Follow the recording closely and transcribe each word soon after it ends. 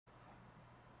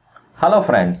Hello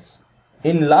friends,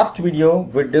 in last video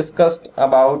we discussed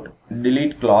about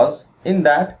delete clause. In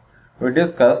that we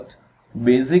discussed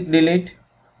basic delete,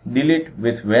 delete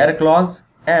with where clause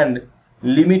and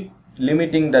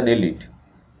limiting the delete.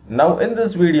 Now in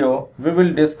this video we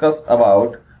will discuss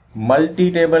about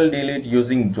multi-table delete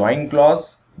using join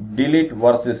clause, delete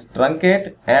versus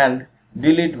truncate and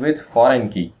delete with foreign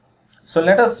key. So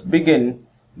let us begin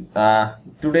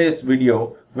today's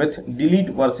video with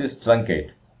delete versus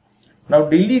truncate. Now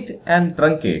delete and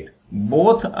truncate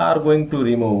both are going to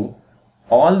remove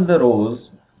all the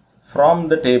rows from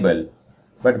the table,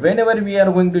 but whenever we are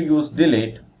going to use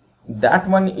delete, that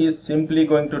one is simply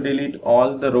going to delete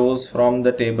all the rows from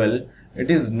the table. It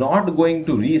is not going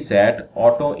to reset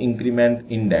auto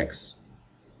increment index.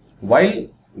 While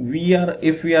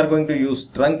if we are going to use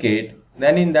truncate,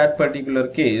 then in that particular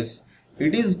case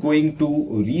it is going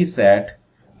to reset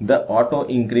the auto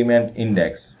increment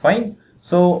index. Fine.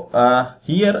 So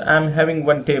here I am having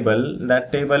one table.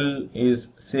 That table is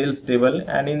sales table,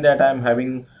 and in that I am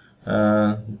having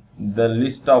the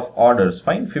list of orders.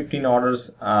 Fine, 15 orders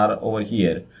are over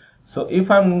here. So if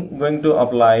I am going to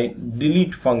apply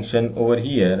delete function over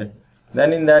here,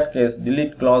 then in that case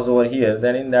delete clause over here,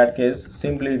 then in that case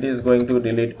simply it is going to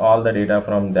delete all the data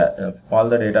from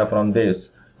that from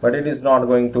this, but it is not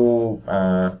going to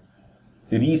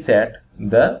reset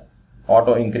the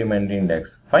auto increment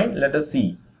index. Fine, let us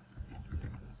see.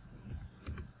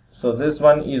 So this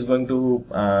one is going to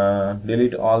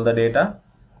delete all the data.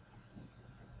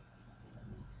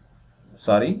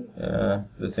 Sorry,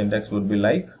 the syntax would be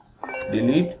like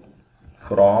delete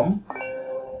from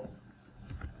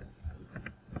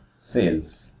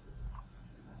sales.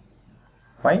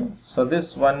 Fine, so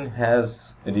this one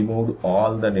has removed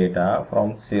all the data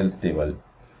from sales table.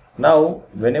 Now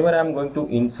whenever I am going to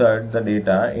insert the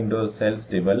data into a sales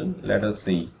table, let us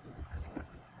see,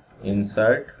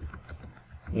 insert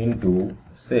into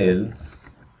sales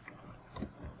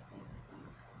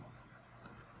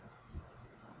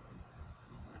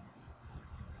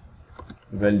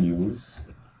values.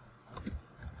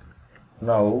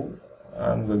 Now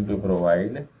I am going to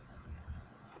provide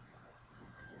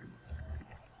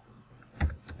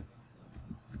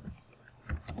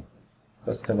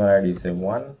customer ID, say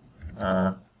 1,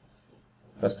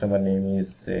 customer name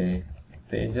is say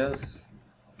Tejas,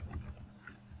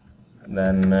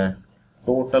 then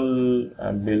total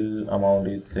bill amount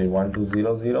is say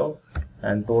 1200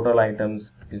 and total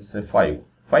items is say 5.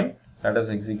 Fine, let us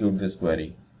execute this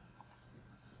query.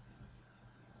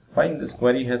 Fine, this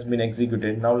query has been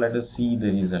executed. Now let us see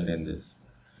the result in this.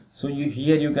 So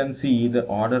here you can see the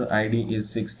order ID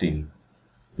is 16.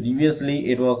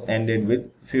 Previously it was ended with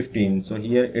 15, so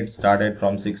here it started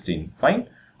from 16. Fine,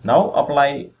 now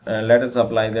let us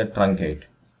apply the truncate.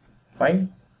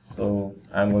 Fine, so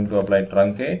I am going to apply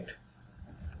truncate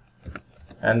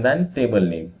and then table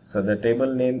name. So the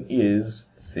table name is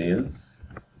sales.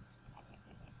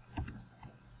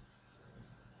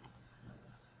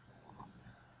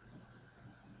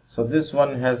 So this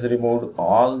one has removed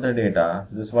all the data.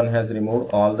 This one has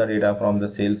removed all the data from the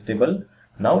sales table.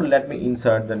 Now let me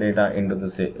insert the data into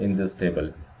in this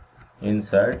table.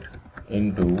 Insert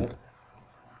into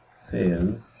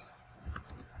sales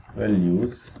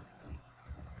values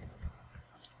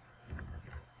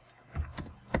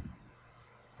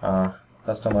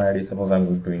customer ID. Suppose I am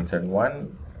going to insert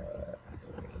 1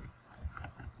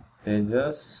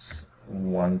 Tejas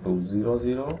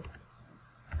 1200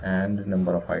 and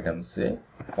number of items say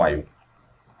 5.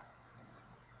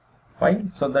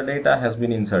 Fine, so the data has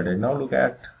been inserted. Now look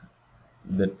at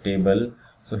the table.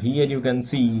 So here you can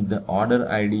see the order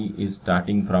ID is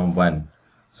starting from 1.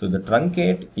 So the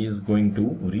truncate is going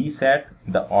to reset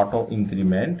the auto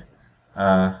increment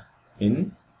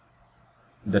in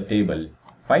the table.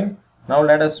 Fine, now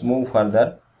let us move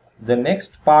further. The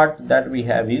next part that we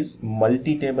have is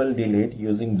multi-table delete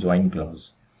using join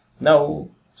clause. Now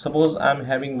suppose I am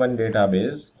having one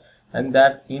database, and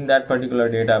that in that particular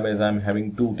database I am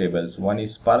having two tables. One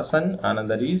is person,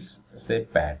 another is say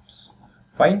pets.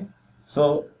 Fine,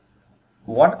 so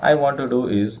what I want to do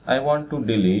is I want to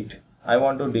delete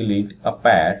a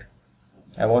pet.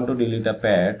 I want to delete a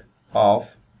pet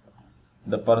of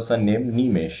the person named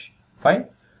Nimesh. Fine,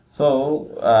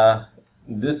 so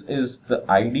this is the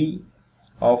ID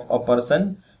of a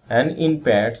person, and in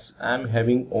pets I am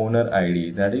having owner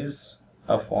ID, that is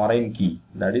a foreign key,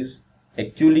 that is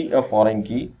actually a foreign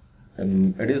key.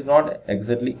 It is not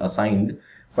exactly assigned,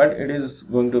 but it is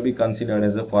going to be considered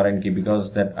as a foreign key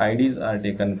because that IDs are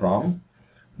taken from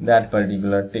that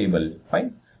particular table.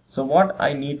 Fine, so what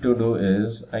I need to do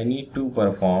is I need to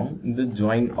perform the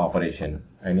join operation.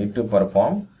 I need to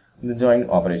perform the join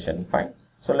operation. Fine.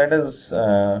 So let us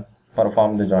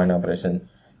perform the join operation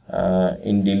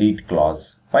in delete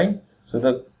clause. Fine. So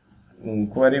the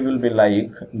query will be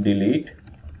like delete.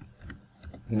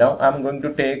 Now I'm going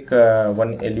to take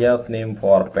one alias name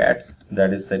for pets,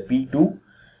 that is a P2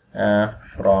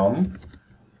 from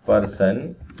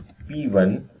person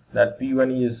P1. That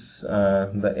P1 is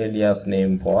the alias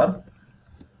name for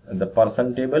the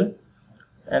person table,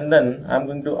 and then I'm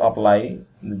going to apply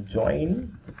the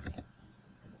join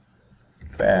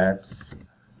pets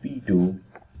P2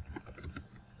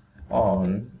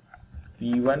 on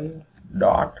P1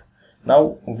 dot.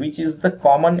 Now which is the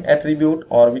common attribute,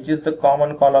 or which is the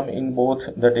common column in both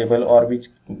the table, or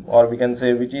we can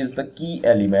say which is the key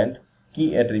element,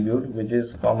 key attribute which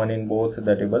is common in both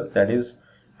the tables. That is,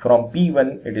 from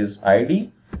P1 it is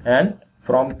ID, and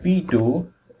from P2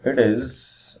 it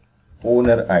is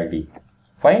owner ID.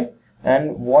 Fine.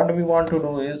 And what we want to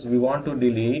do is we want to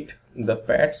delete the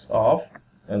pets of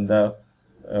Nimesh.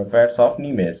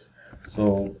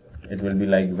 So it will be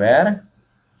like where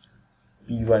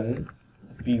P1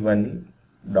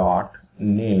 dot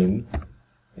name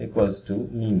equals to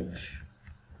Nimesh.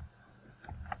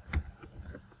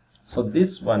 So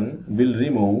this one will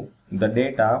remove the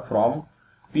data from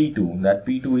P2, that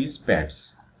P2 is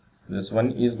pets. This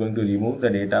one is going to remove the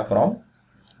data from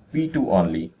P2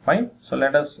 only. Fine. So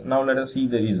let us see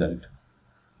the result.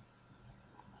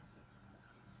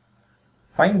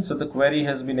 Fine. So the query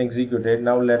has been executed.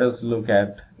 Now let us look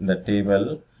at the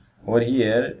table. Over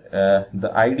here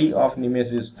the ID of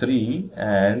Nimesh is 3,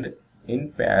 and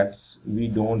in pets we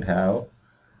don't have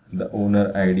the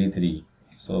owner ID 3.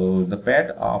 So the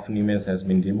pet of Nimesh has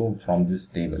been removed from this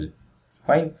table.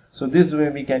 Fine. So this way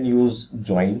we can use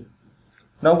join.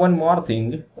 Now one more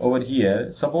thing over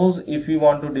here. Suppose if we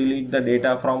want to delete the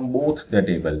data from both the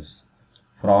tables,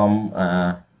 from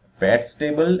pets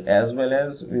table as well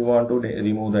as we want to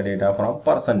remove the data from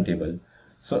person table.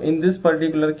 So in this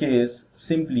particular case,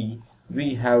 simply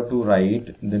we have to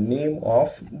write the name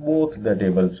of both the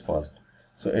tables first.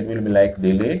 So it will be like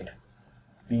delete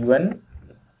P1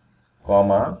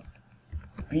 comma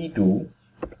P2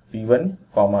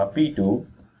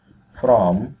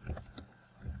 from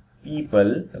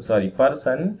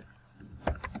person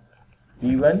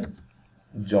P1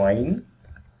 join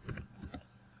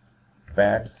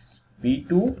pets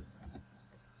P2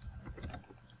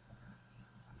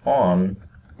 on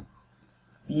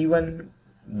P1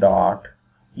 dot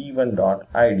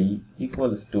ID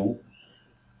equals to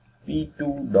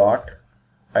P2 dot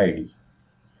ID,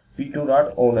 P2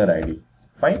 dot owner ID.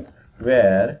 Fine.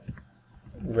 Where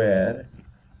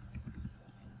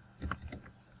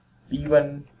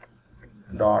P1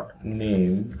 dot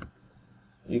name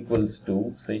equals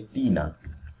to, say, Tina.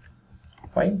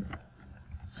 Fine.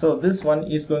 So this one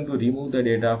is going to remove the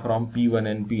data from P1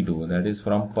 and P2, that is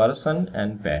from person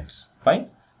and pets. Fine.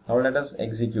 Now let us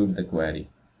execute the query.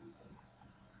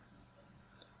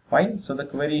 Fine. So the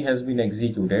query has been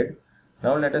executed.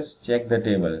 Now let us check the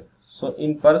table. So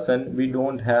in person we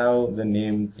don't have the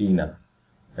name Tina.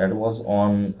 That was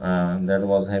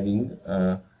having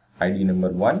ID number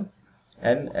 1,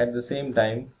 and at the same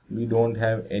time we don't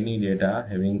have any data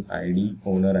having ID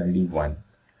owner ID 1.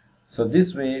 So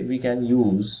this way we can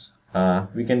use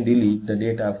we can delete the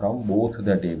data from both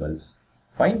the tables.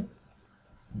 Fine.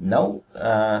 Now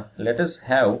let us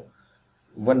have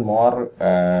one more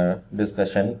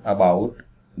discussion about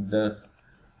the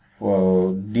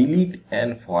delete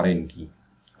and foreign key.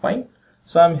 Fine.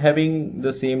 So I'm having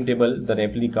the same table, the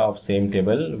replica of same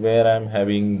table, where I'm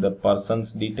having the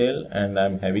person's detail and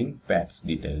I'm having pets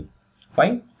detail.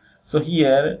 Fine. So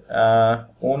here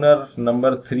owner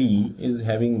number 3 is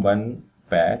having one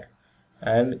pet,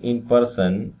 and in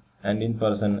person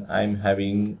I'm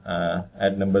having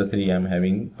at number 3 I'm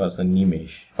having person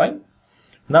Nimesh. Fine.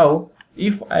 Now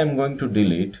if I'm going to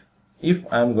delete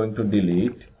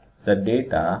the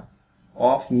data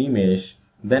of Nimesh,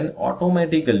 then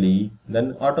automatically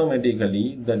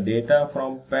the data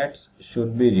from pets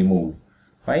should be removed.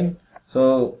 Fine.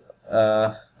 So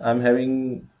I'm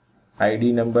having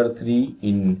ID number 3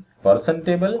 in person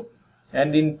table,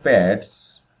 and in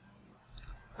pets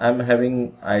I'm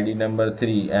having ID number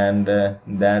 3, and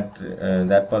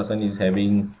that person is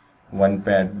having one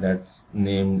pet that's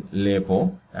named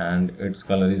Lepo, and its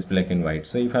color is black and white.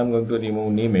 So if I'm going to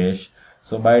remove Nimesh,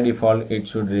 so by default it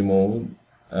should remove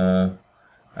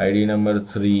ID number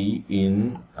 3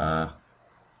 in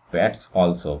pets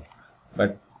also.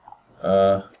 But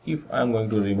if I'm going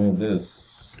to remove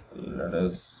this, let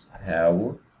us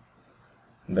have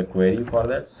the query for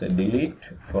that. So delete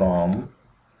from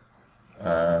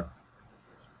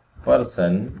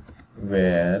person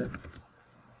where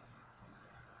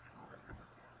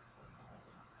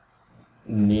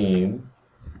name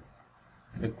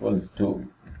equals to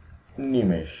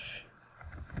Nimesh.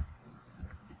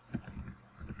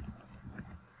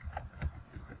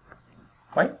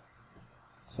 Fine.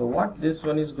 So what this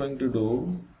one is going to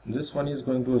do, this one is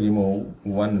going to remove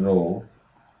one row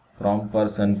from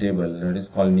person table, that is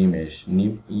called Nimesh.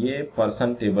 ये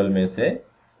person table में से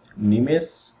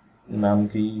निमेश नाम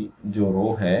की जो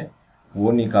रो है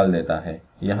वो निकाल देता है।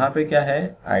 यहाँ पे क्या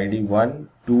है, ID 1,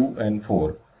 2 and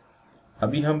 4।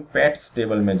 अभी हम pets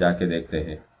टेबल में जाके देखते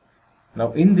हैं।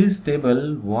 Now in this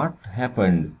table what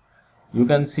happened? You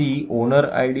can see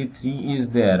owner ID 3 is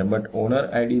there, but owner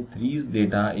ID 3's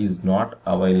data is not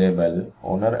available.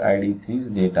 Owner ID 3's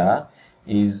data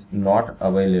is not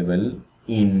available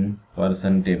in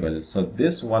person table. So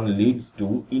this one leads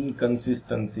to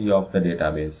inconsistency of the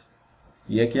database.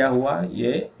 ये क्या हुआ,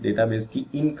 ये database की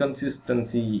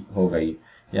inconsistency हो गई।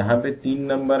 यहाँ पे 3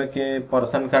 number के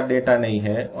पर्सन का डेटा नहीं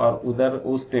है और उधर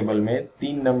उस टेबल में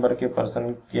 3 नंबर के पर्सन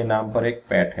के नाम पर एक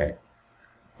पेट है,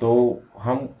 तो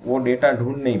हम वो डेटा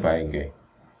ढूंढ नहीं पाएंगे।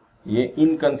 ये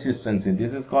inconsistency,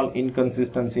 this is called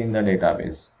inconsistency in the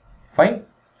database. Fine.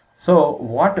 So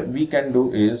what we can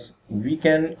do is we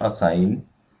can assign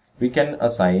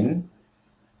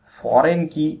foreign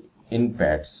key in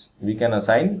pets. We can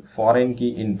assign foreign key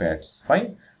in pets.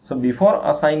 Fine. So before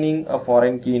assigning a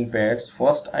foreign key in pets,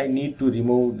 first I need to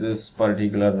remove this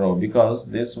particular row, because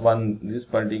this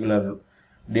particular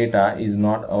data is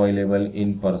not available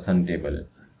in person table.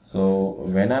 So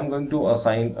when I'm going to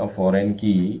assign a foreign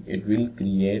key, it will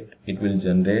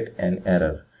generate an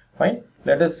error. Fine.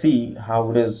 Let us see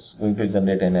how it is going to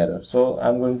generate an error. So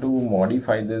I'm going to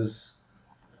modify this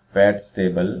pets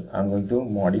table.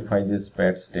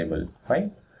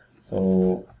 Fine.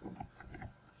 So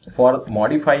for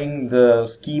modifying the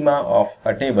schema of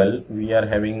a table, we are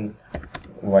having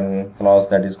one clause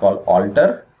that is called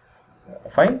alter.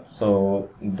 Fine. So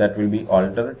that will be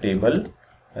alter table,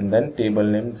 and then table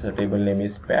name. So table name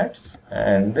is pets,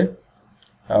 and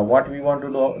what we want to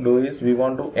do is we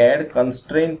want to add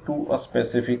constraint to a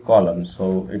specific column.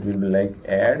 So it will be like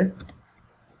add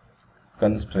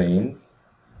constraint,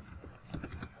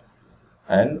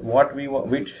 and what we want,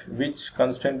 which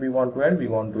constraint we want to add? We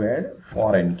want to add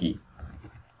foreign key.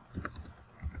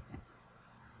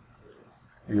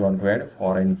 We want to add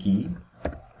foreign key,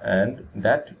 and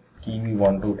that key we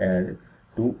want to add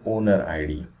to owner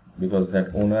ID, because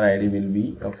that owner ID will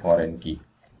be a foreign key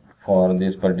for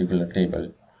this particular table.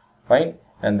 Fine.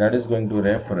 And that is going to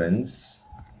reference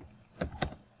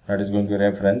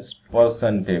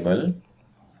person table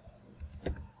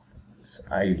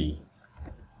ID.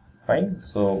 Fine.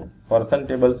 So person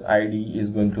table's ID is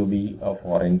going to be a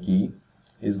foreign key,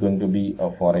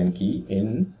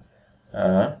 in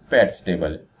pets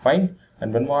table. Fine.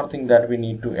 And one more thing that we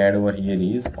need to add over here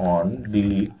is on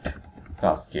delete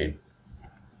cascade.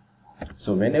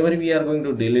 So whenever we are going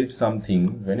to delete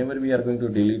something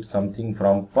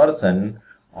from person,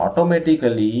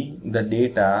 automatically the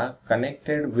data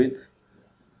connected with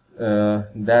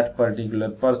that particular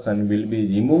person will be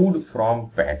removed from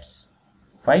pets.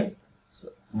 Fine.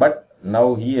 But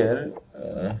now here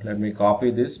let me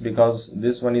copy this, because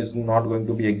this one is not going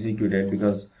to be executed,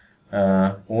 because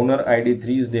owner ID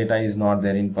 3's data is not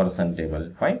there in person table.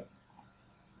 Fine.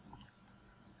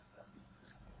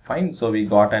 So we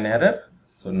got an error.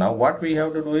 So now what we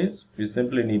have to do is we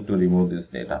simply need to remove this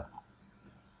data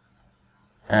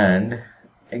and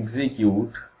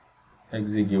execute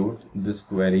this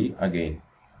query again.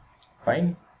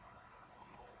 Fine.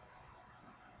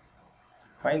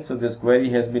 So this query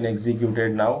has been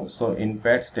executed now. So in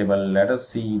pets table, let us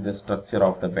see the structure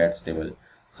of the pets table.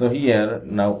 So here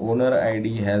now owner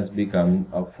ID has become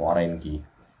a foreign key.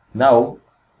 Now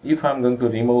if I'm going to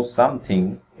remove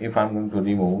something,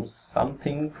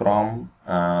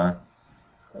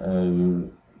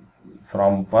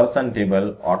 from person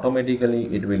table, automatically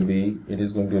it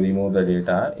is going to remove the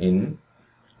data in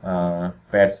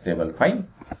pets table. Fine.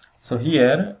 So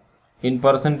here in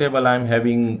person table I am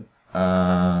having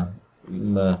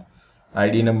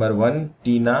ID number 1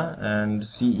 Tina, and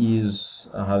she is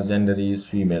her gender is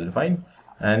female. Fine.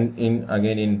 And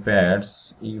again in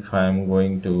pets, if I am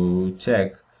going to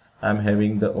check, I'm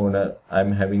having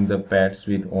the pets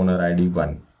with owner ID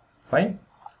 1. Fine.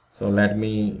 So let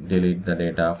me delete the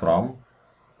data from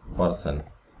person.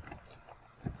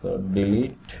 So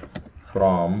delete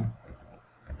from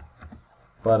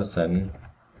person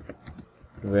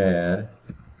where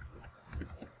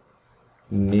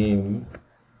name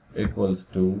equals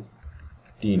to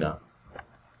Tina.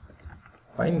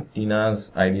 Fine.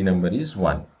 Tina's ID number is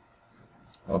 1.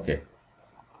 Okay.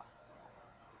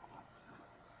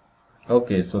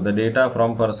 Okay, so the data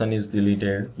from person is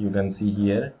deleted. You can see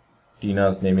here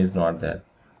Tina's name is not there.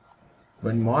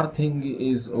 One more thing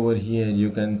is over here,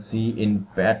 you can see in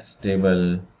pets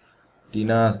table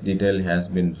Tina's detail has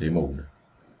been removed.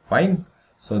 Fine.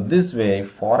 So this way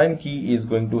foreign key is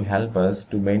going to help us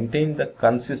to maintain the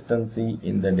consistency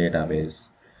in the database.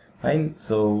 Fine.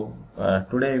 So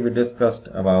today we discussed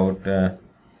about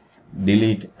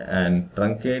delete and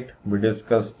truncate. We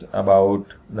discussed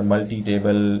about the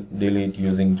multi-table delete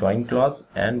using join clause,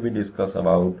 and we discussed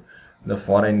about the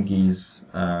foreign keys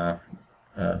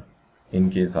in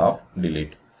case of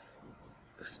delete.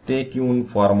 Stay tuned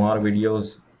for more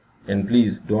videos, and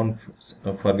please don't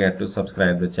forget to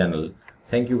subscribe the channel.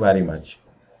 Thank you very much.